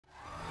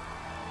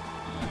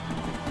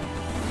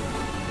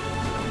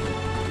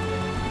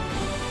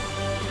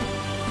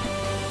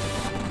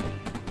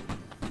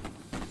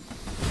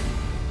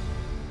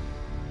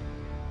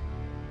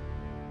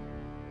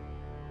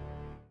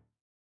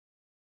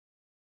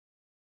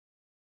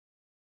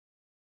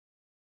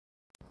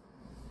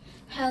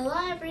Hello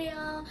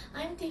everyone,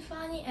 I'm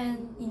Tiffany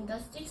and in the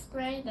 6th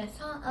grade at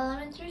Seoul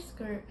Elementary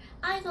School.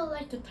 I'd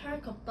like to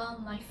talk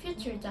about my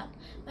future job.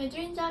 My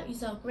dream job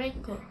is a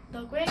great cook.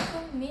 The great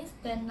cook means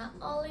that not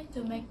only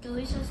to make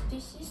delicious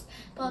dishes,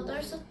 but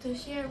also to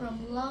share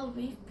from love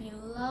with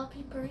beloved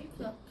people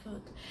with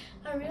food.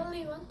 I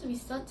really want to be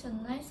such a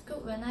nice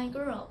cook when I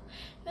grow up.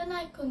 When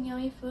I cook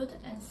yummy food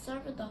and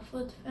serve the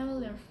food to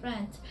family or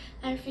friends,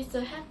 I feel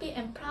so happy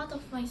and proud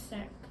of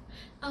myself.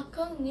 A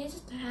cook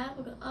needs to have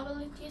good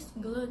abilities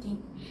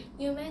including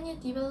new menu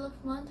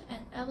development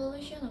and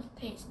evolution of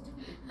taste.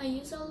 I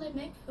usually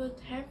make food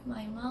help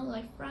my mom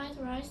like fried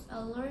rice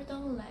or Lord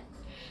omelette.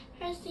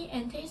 Healthy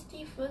and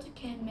tasty food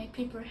can make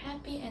people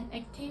happy and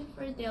active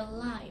for their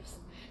lives.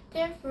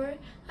 Therefore,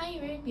 I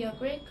will be a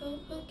great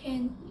cook who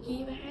can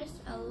give health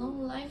and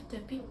long life to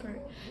people.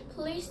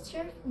 Please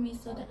cheer for me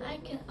so that I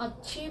can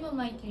achieve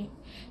my dream.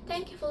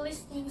 Thank you for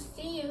listening.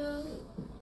 See you!